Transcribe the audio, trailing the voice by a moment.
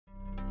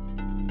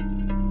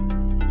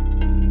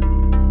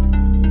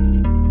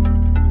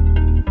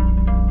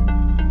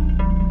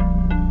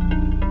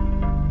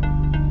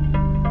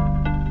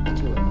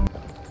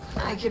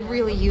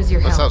use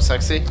your help. What's up,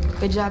 sexy?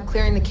 Good job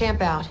clearing the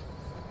camp out.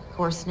 Of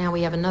course, now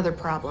we have another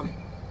problem.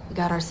 We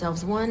got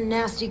ourselves one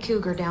nasty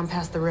cougar down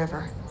past the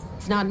river.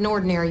 It's not an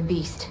ordinary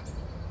beast.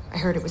 I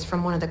heard it was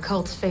from one of the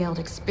cult's failed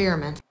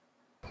experiments.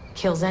 It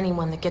kills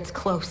anyone that gets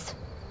close.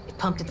 They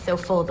pumped it so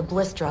full of the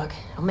bliss drug,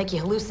 it'll make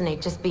you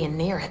hallucinate just being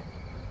near it.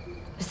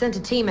 I sent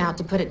a team out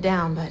to put it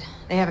down, but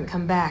they haven't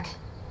come back.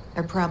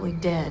 They're probably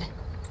dead.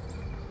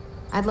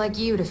 I'd like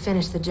you to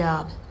finish the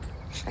job.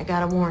 I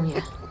gotta warn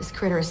you, this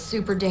critter is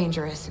super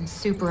dangerous and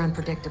super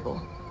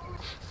unpredictable.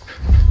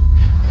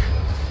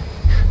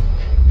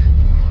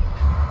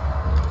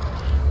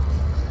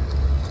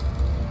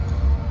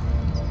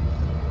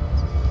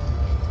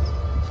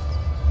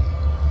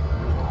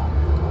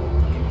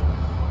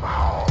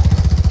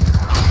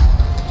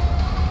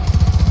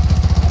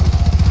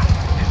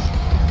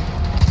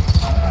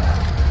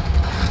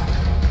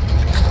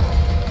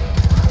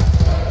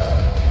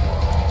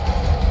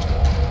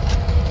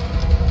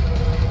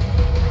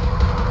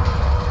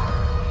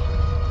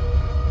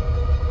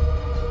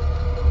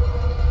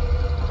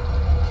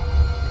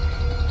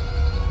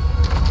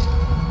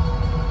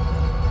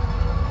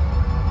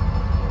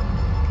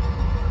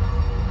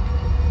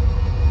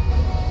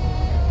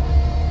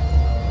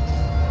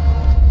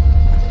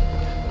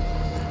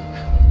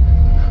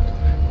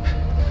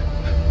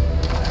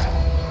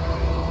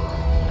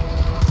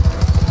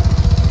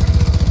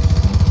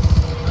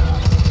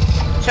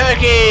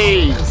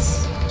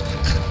 Turkeys!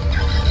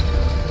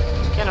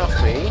 Get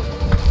off me.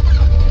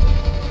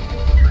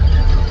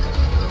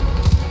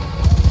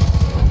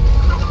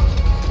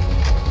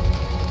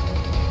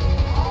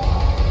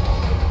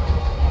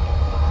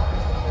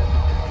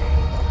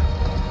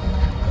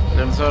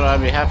 Never thought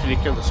I'd be happy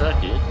to kill the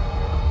turkey.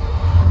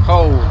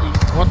 Holy,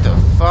 what the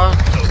fuck?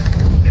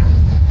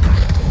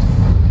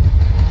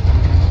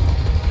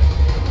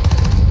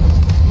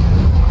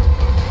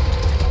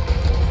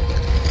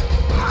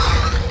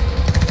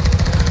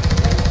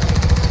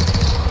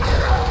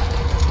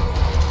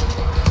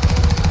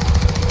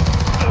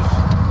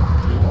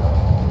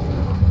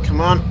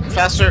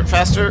 Faster,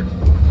 faster.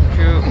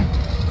 Cool.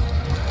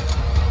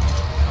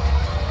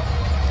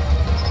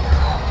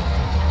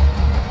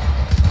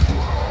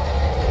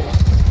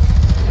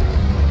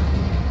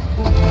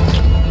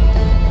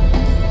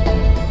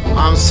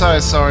 I'm so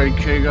sorry,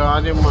 Cougar. I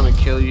didn't want to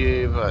kill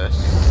you, but...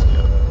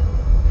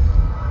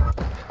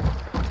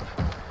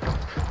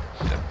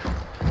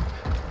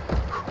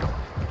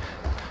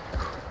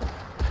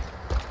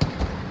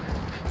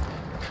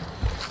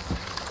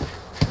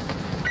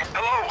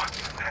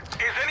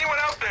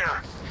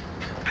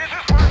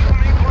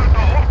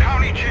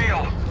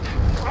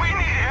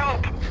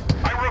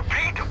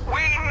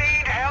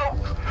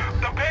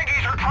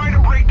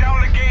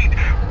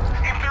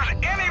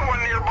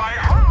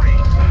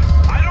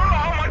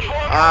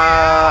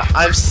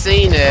 I've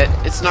seen it.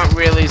 It's not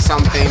really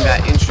something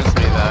that interests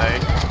me though.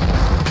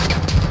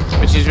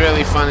 Which is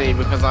really funny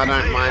because I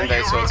don't mind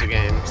those sorts of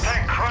games.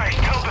 Thank Christ,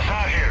 help us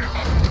out here.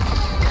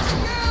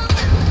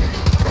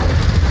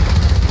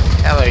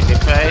 Hello,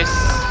 Dickface.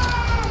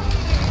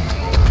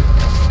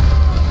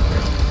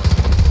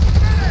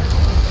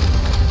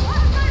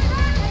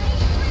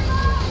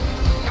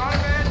 Got a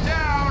man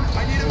down.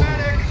 I need a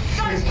medic.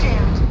 Gun's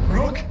jammed.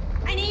 Rook,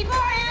 I need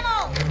more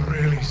ammo! you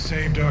really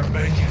saved our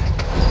bacon.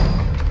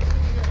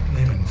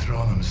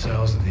 Throwing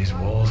themselves at these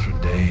walls for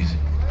days.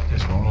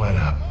 Just won't let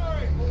up.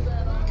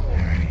 They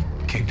already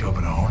kicked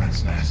open a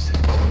hornet's nest.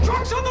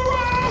 Trucks on the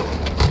road!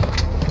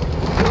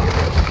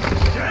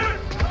 Damn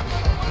it!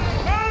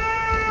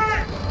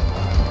 Hey!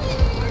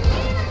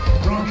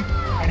 Rook,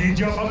 I need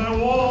you up on that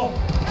wall.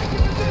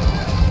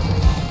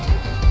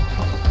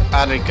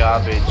 Utter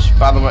garbage.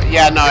 By the way,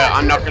 yeah, no,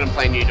 I'm not gonna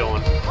play New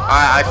Dawn.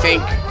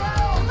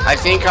 I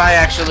think I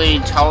actually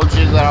told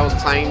you that I was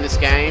playing this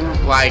game,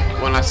 like,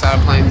 when I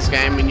started playing this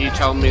game, and you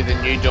told me the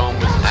New Dawn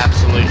was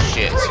absolute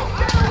shit.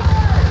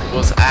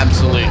 Was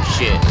absolute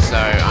shit, so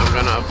I'm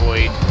gonna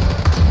avoid...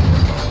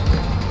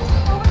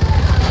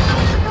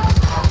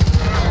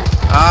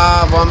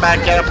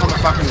 Wombat, get up on the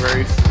fucking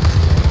roof.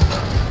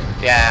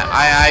 Yeah,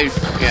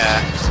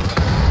 yeah.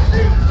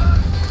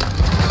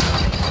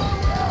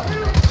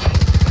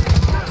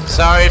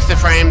 Sorry if the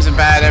frames are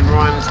bad,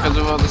 everyone, it's because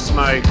of all the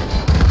smoke.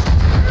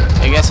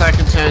 I guess I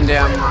can turn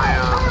down my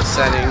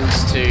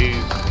settings to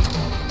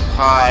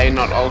high,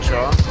 not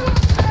ultra.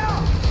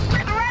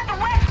 They're at the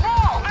west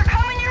wall. They're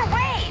coming your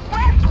way.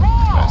 West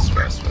wall.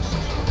 West.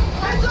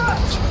 Heads up!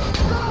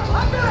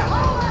 I'm gonna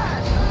haul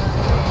ass!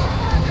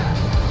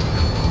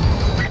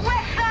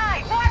 West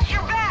side. Watch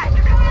your back.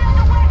 They're coming out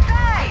the west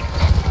side.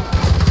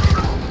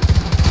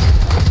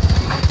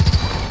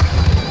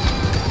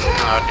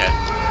 Okay.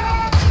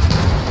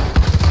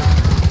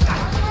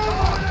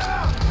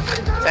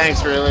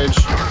 Thanks, Village.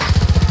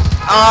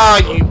 Ah,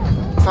 you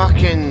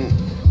fucking...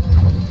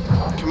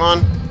 Come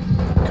on.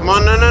 Come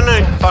on,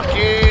 no. Fuck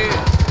you.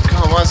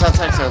 God, why does that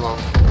take so long?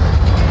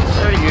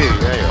 Where are you?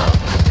 There you are.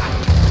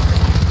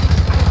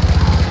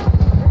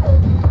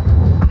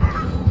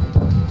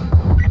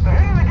 They're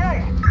hitting the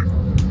gate.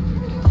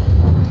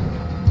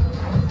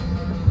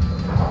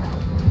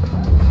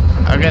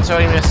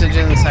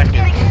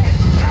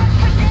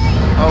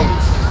 Oh,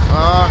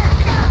 fuck.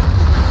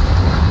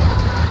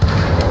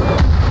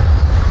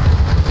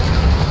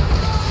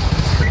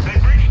 They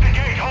breached the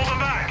gate. Hold them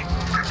back.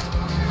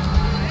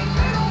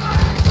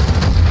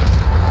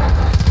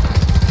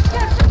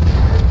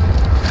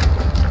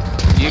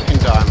 You can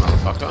die,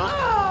 motherfucker.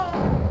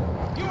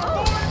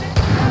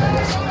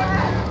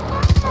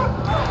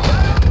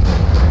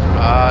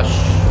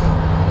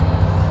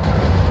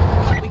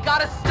 We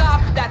gotta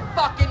stop that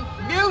fucking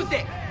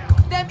music!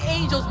 Them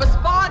angels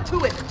respond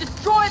to it!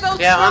 Destroy those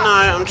Yeah, trucks!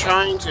 I know. I'm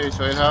trying to,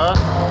 sweetheart.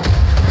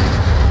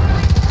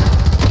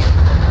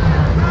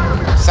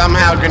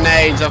 Somehow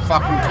grenades are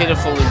fucking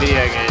pitiful in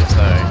video games,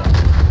 though.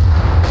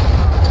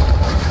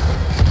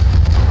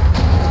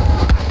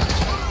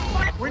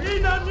 We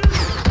need that music.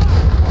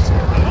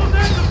 Those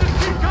angels just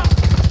keep coming.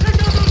 Take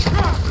out those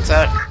trucks. What's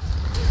that?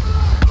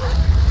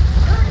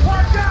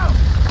 Watch out.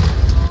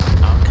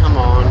 Oh, come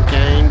on,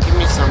 game. Give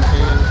me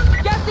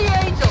something. Get the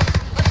angels!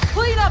 Let's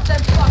clean up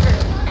them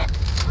fuckers!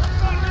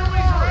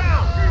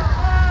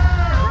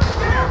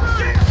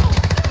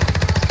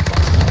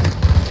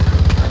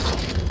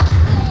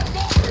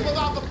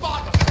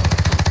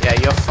 Yeah,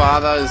 your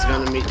father is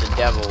gonna meet the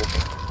devil.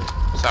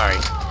 Sorry.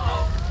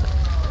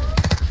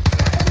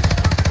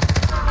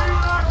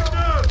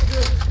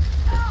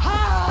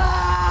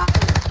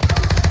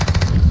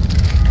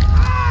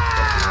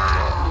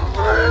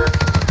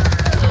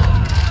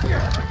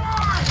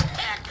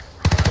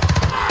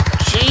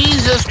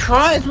 Jesus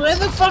Christ, where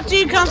the fuck do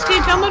you cunts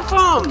keep coming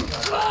from?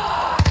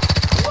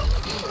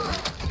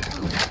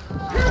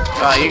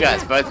 Oh, you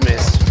guys both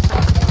missed.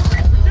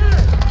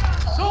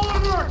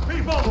 Solid work,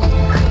 people.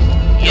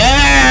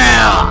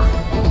 Yeah!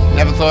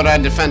 Never thought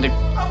I'd defend a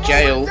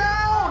jail.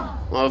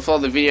 Well, with all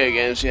the video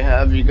games you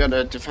have, you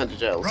gotta defend a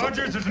jail.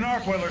 Rogers, there's an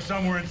arc welder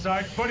somewhere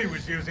inside. Buddy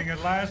was using it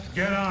last.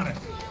 Get on it.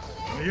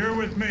 You're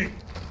with me.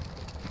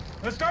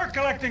 Let's start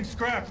collecting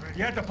scrap.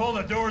 You have to pull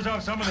the doors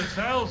off some of the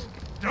cells.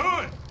 Do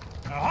it.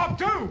 Now hop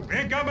to. We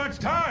ain't got much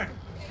time.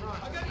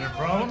 There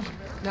problems?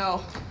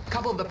 No. A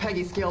couple of the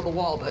Peggies scaled the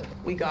wall, but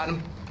we got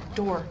him.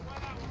 Door.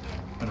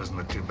 That doesn't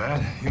look too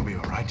bad. You'll be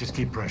all right. Just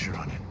keep pressure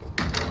on it.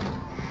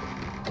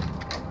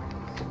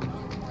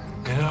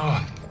 You know,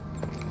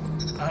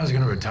 I was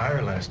gonna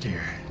retire last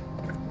year.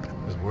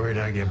 I was worried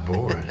I'd get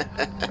bored.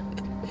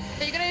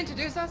 Are you gonna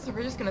introduce us, or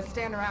we're just gonna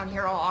stand around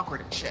here all awkward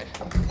and shit?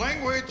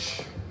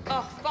 Language!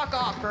 Oh, fuck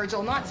off,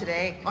 Virgil. Not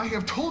today. I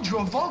have told you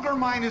a vulgar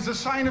mind is a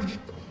sign of...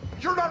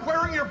 You're not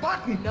wearing your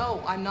button!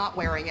 No, I'm not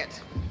wearing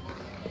it.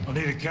 I'll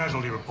need a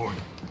casualty report.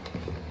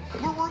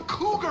 We're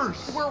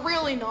cougars! We're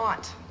really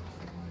not.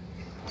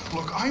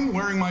 Look, I'm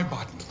wearing my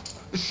button.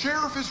 The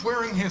sheriff is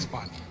wearing his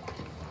button.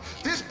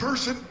 This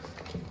person...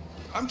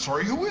 I'm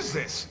sorry, who is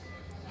this?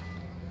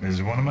 This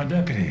is one of my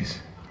deputies.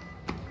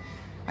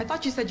 I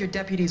thought you said your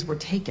deputies were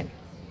taken.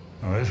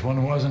 Well, this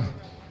one wasn't.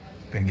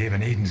 Been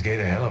giving Eden's Gate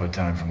a hell of a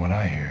time from what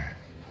I hear.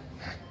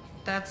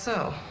 That's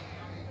so.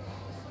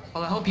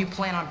 Well, I hope you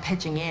plan on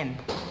pitching in.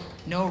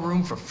 No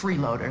room for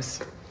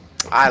freeloaders.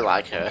 I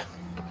like her.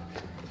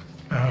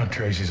 Oh,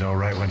 Tracy's all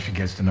right when she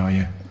gets to know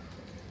you.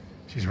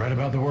 She's right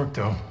about the work,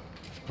 though.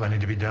 There's plenty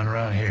to be done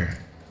around here.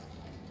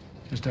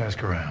 Just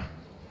ask around.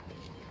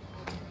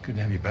 Good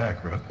to have you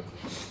back, Rook.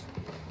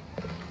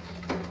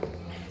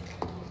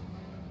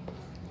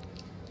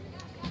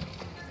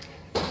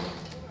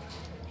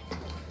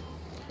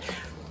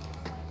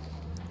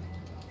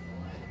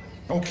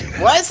 Okay,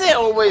 then. Why is there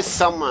always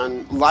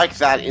someone like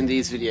that in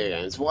these video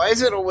games? Why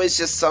is it always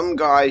just some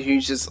guy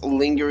who's just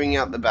lingering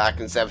out the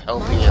back instead of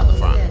helping out the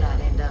front?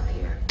 I'd end up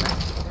here.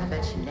 I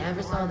bet you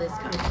never saw this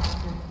coming.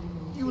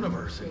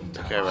 University.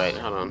 Okay, wait,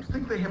 hold on. I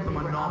think they have the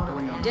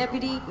monopoly on...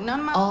 Deputy,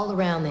 all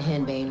around the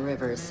Henbane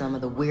River is some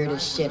of the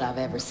weirdest shit I've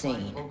ever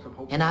seen.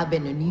 And I've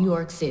been to New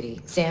York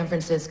City, San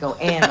Francisco,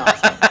 and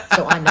Austin,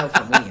 so I know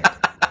from weird.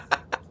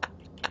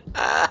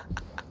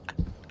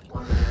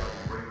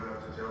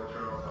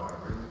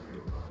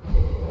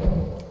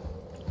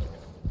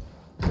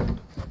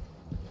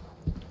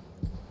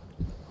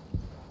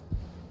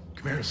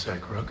 Come here a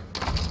sec, Rook.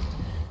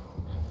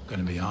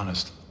 Gonna be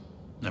honest,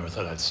 never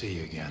thought I'd see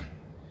you again.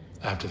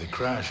 After the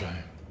crash,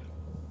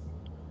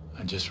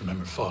 I just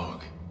remember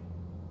fog.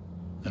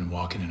 Then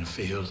walking in a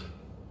field.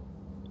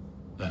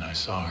 Then I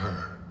saw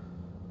her.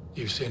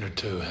 You've seen her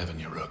too, haven't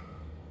you, Rook?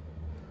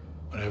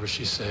 Whatever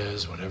she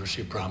says, whatever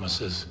she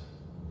promises,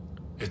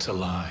 it's a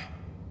lie.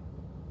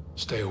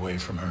 Stay away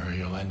from her,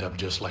 you'll end up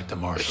just like the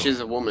marshal.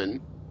 She's a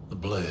woman. The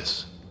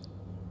bliss.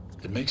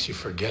 It makes you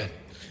forget.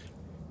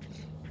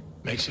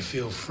 Makes you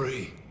feel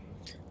free.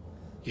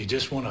 You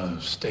just want to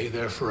stay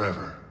there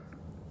forever.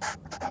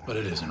 But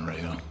it isn't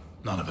real.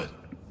 None of it.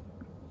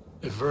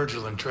 If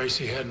Virgil and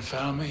Tracy hadn't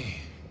found me,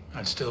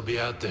 I'd still be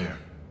out there,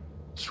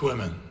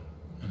 swimming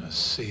in a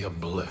sea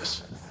of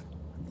bliss.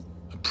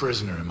 A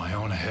prisoner in my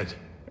own head.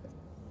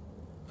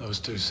 Those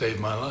two saved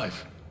my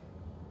life.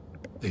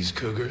 These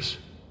cougars,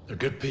 they're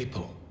good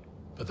people,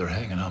 but they're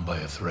hanging on by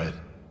a thread.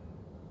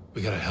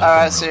 We gotta help them.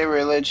 Alright, see you,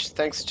 Village.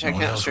 Thanks for No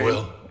checking one out the else stream.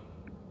 will.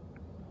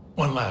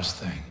 One last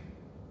thing.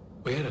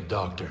 We had a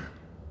doctor.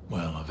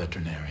 Well, a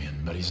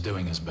veterinarian, but he's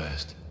doing his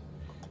best.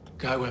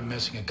 Guy went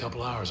missing a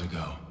couple hours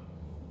ago.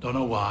 Don't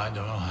know why,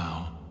 don't know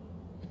how.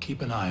 But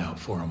keep an eye out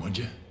for him, would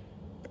you?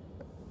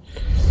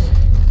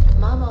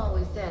 Mama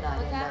always said I'd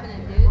What's end up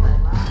happening, here, dude?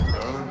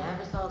 but I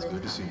never saw this.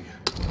 Good to see you.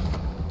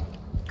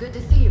 Good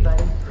to see you,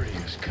 buddy.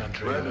 Prettiest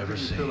country I've ever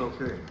seen.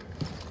 Okay.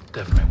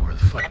 Definitely worth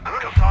fighting.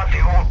 Who'd have thought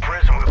the old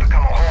prison would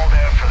become a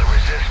holdout for the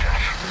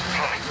resistance?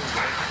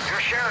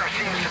 Your sheriff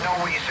seems to know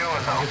what he's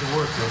doing, though. Get to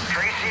work, though.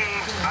 Tracy,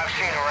 I've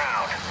seen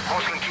around.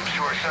 Mostly keeps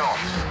to herself.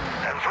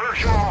 And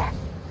Virgil,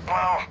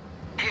 well,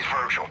 he's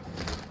Virgil.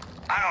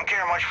 I don't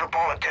care much for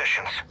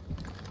politicians.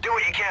 Do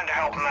what you can to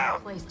help him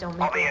out. Place don't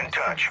make I'll be a lot in of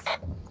touch.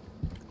 sense.